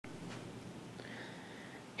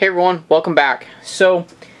Hey everyone, welcome back. So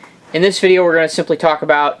in this video we're going to simply talk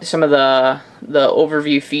about some of the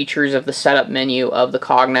overview features of the setup menu of the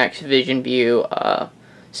Cognex Vision View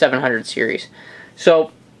 700 series. So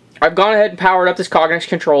I've gone ahead and powered up this Cognex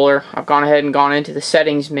controller. I've gone ahead and gone into the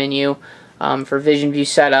settings menu for Vision View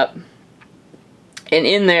setup, and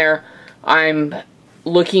in there I'm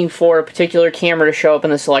looking for a particular camera to show up in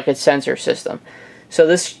the selected sensor system. So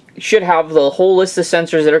this should have the whole list of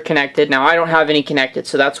sensors that are connected. Now I don't have any connected,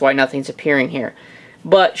 so that's why nothing's appearing here.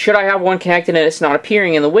 But should I have one connected and it's not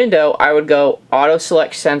appearing in the window, I would go auto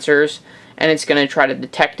select sensors and it's going to try to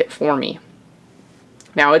detect it for me.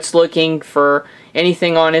 Now it's looking for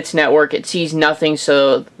anything on its network. It sees nothing,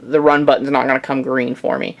 so the run button's not going to come green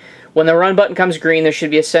for me. When the run button comes green, there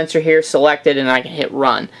should be a sensor here selected and I can hit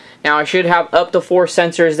run. Now I should have up to 4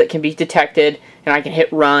 sensors that can be detected, and I can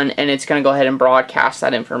hit run and it's going to go ahead and broadcast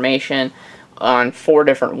that information on 4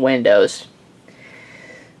 different windows.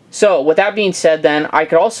 So with that being said, then I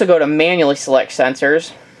could also go to manually select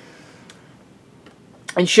sensors,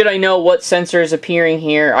 and should I know what sensor is appearing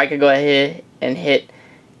here, I could go ahead and hit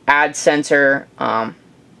add sensor, and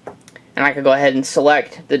I could go ahead and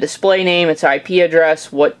select the display name, its IP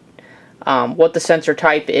address, what the sensor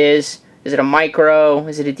type is. Is it a micro?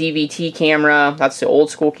 Is it a DVT camera? That's the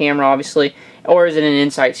old school camera, obviously. Or is it an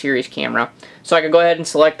Insight series camera? So I could go ahead and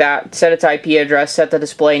select that, set its IP address, set the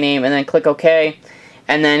display name, and then click OK.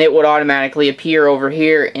 And then it would automatically appear over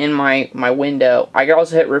here in my window. I could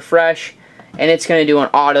also hit refresh, and it's going to do an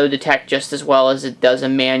auto detect just as well as it does a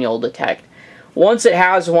manual detect. Once it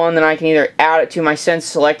has one, then I can either add it to my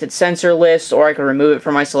selected sensor list, or I can remove it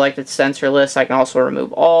from my selected sensor list. I can also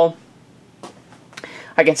remove all.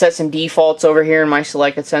 I can set some defaults over here in my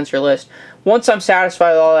selected sensor list. Once I'm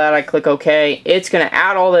satisfied with all that, I click OK. It's going to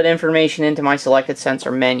add all that information into my selected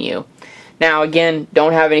sensor menu. Now again,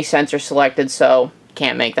 don't have any sensors selected, so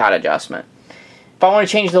can't make that adjustment. If I want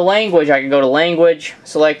to change the language, I can go to language,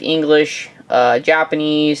 select English,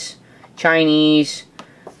 Japanese, Chinese,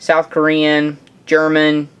 South Korean,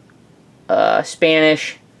 German,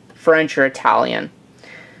 Spanish, French, or Italian.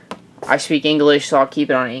 I speak English, so I'll keep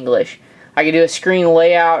it on English. I could do a screen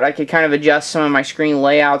layout. I could kind of adjust some of my screen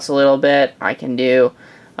layouts a little bit. I can do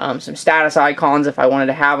some status icons if I wanted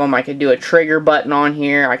to have them. I could do a trigger button on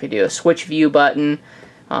here. I could do a switch view button,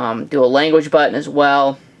 do a language button as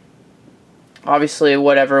well. Obviously,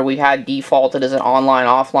 whatever we had defaulted as an online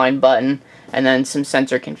offline button, and then some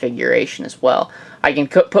sensor configuration as well. I can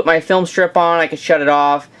put my film strip on. I can shut it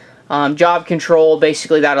off. Job control,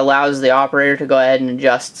 basically that allows the operator to go ahead and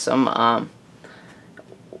adjust some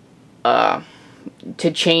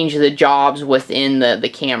to change the jobs within the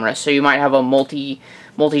camera. So you might have a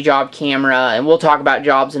multi-job camera, and we'll talk about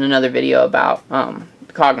jobs in another video about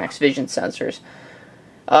Cognex vision sensors.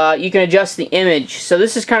 You can adjust the image. So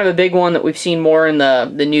this is kind of a big one that we've seen more in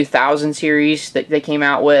the new 1000 series that they came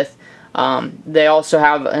out with. They also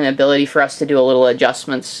have an ability for us to do a little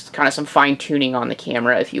adjustments, kind of some fine-tuning on the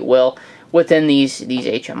camera, if you will, within these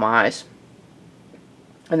HMIs.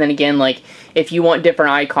 And then again, like if you want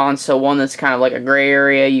different icons, so one that's kind of like a gray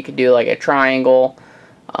area, you could do like a triangle.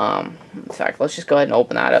 In fact, let's just go ahead and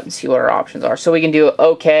open that up and see what our options are. So we can do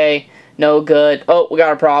OK, no good, oh, we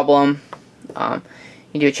got a problem. You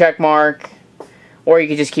can do a check mark, or you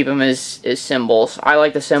could just keep them as symbols. I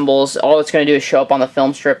like the symbols. All it's going to do is show up on the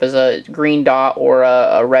film strip as a green dot or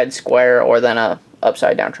a red square, or then a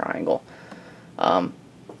upside down triangle,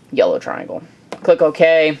 yellow triangle. Click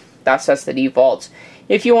OK. That sets the defaults.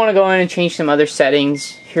 If you want to go in and change some other settings,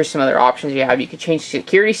 here's some other options you have. You could change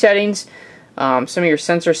security settings, some of your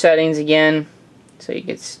sensor settings again. So you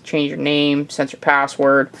could change your name, sensor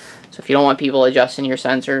password. So if you don't want people adjusting your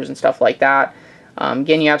sensors and stuff like that.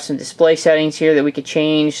 Again, you have some display settings here that we could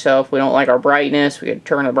change. So if we don't like our brightness, we could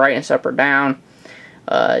turn the brightness up or down.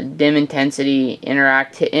 Dim intensity,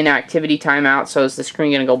 inactivity timeout. So is the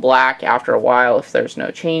screen going to go black after a while if there's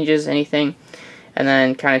no changes, anything? And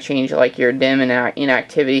then kind of change like your dim and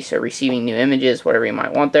inactivity, so receiving new images, whatever you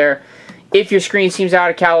might want there. If your screen seems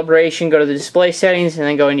out of calibration, go to the display settings and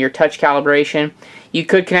then go into your touch calibration. You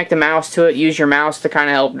could connect the mouse to it, use your mouse to kind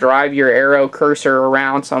of help drive your arrow cursor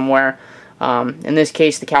around somewhere. In this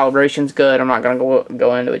case, the calibration's good. I'm not going to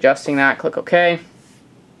go into adjusting that. Click OK.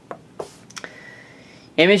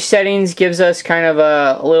 Image settings gives us kind of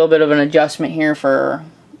a little bit of an adjustment here for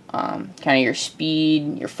kind of your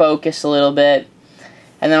speed, your focus a little bit.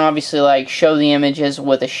 And then obviously like show the images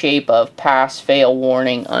with a shape of pass, fail,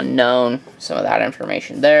 warning, unknown. Some of that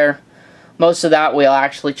information there. Most of that we'll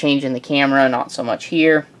actually change in the camera, not so much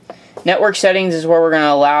here. Network settings is where we're going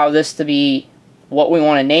to allow this to be what we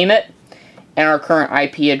want to name it. and our current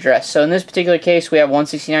IP address. So in this particular case, we have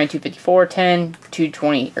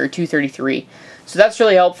 169.254.10.220 or 233. So that's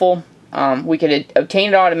really helpful. We could obtain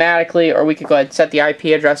it automatically, or we could go ahead and set the IP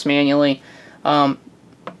address manually. I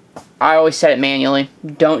always set it manually.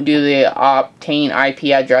 Don't do the obtain IP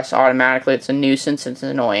address automatically. It's a nuisance. It's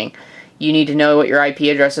annoying. You need to know what your IP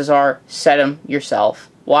addresses are. Set them yourself.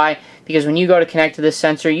 Why? Because when you go to connect to this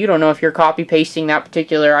sensor, you don't know if you're copy pasting that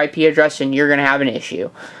particular IP address, and you're going to have an issue.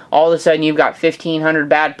 All of a sudden, you've got 1,500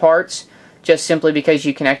 bad parts just simply because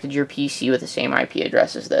you connected your PC with the same IP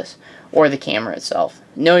address as this, or the camera itself.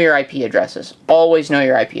 Know your IP addresses. Always know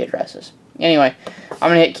your IP addresses. Anyway, I'm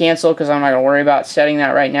going to hit cancel because I'm not going to worry about setting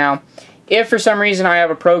that right now. If for some reason I have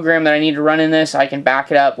a program that I need to run in this, I can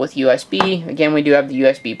back it up with USB. Again, we do have the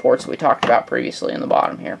USB ports that we talked about previously in the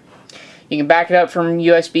bottom here. You can back it up from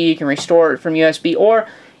USB, you can restore it from USB, or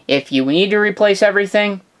if you need to replace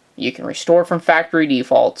everything, you can restore from factory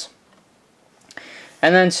defaults.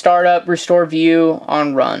 And then start up, restore view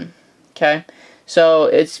on run. Okay? So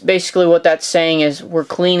it's basically what that's saying is we're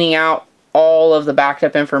cleaning out all of the backed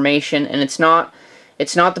up information, and it's not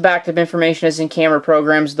the backed up information as in camera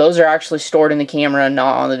programs. Those are actually stored in the camera,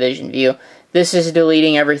 not on the vision view. This is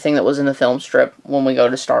deleting everything that was in the film strip when we go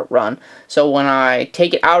to start run. So when I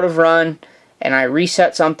take it out of run and I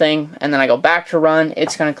reset something and then I go back to run,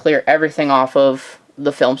 it's going to clear everything off of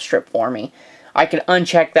the film strip for me. I can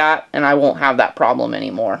uncheck that and I won't have that problem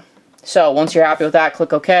anymore. So once you're happy with that,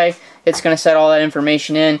 click OK. It's going to set all that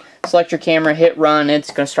information in. Select your camera, hit run.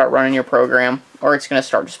 It's going to start running your program, or it's going to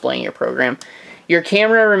start displaying your program. Your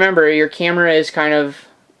camera, remember, your camera is kind of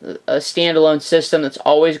a standalone system that's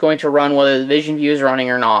always going to run whether the vision view is running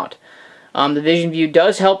or not. The vision view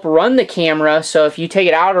does help run the camera, so if you take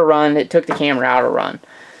it out of run, it took the camera out of run.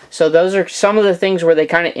 So those are some of the things where they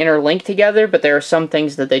kind of interlink together, but there are some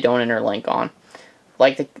things that they don't interlink on.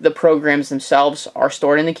 Like the programs themselves are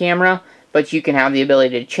stored in the camera, but you can have the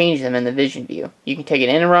ability to change them in the vision view. You can take it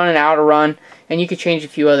in a run and out of run, and you can change a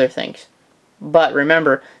few other things. But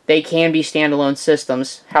remember, they can be standalone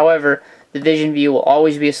systems. However, the vision view will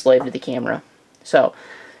always be a slave to the camera. So,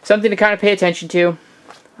 something to kind of pay attention to.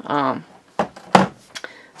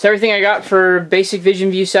 That's everything I got for basic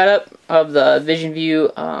vision view setup of the Vision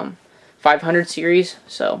View 500 series.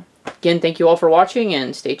 So, again, thank you all for watching,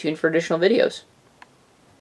 and stay tuned for additional videos.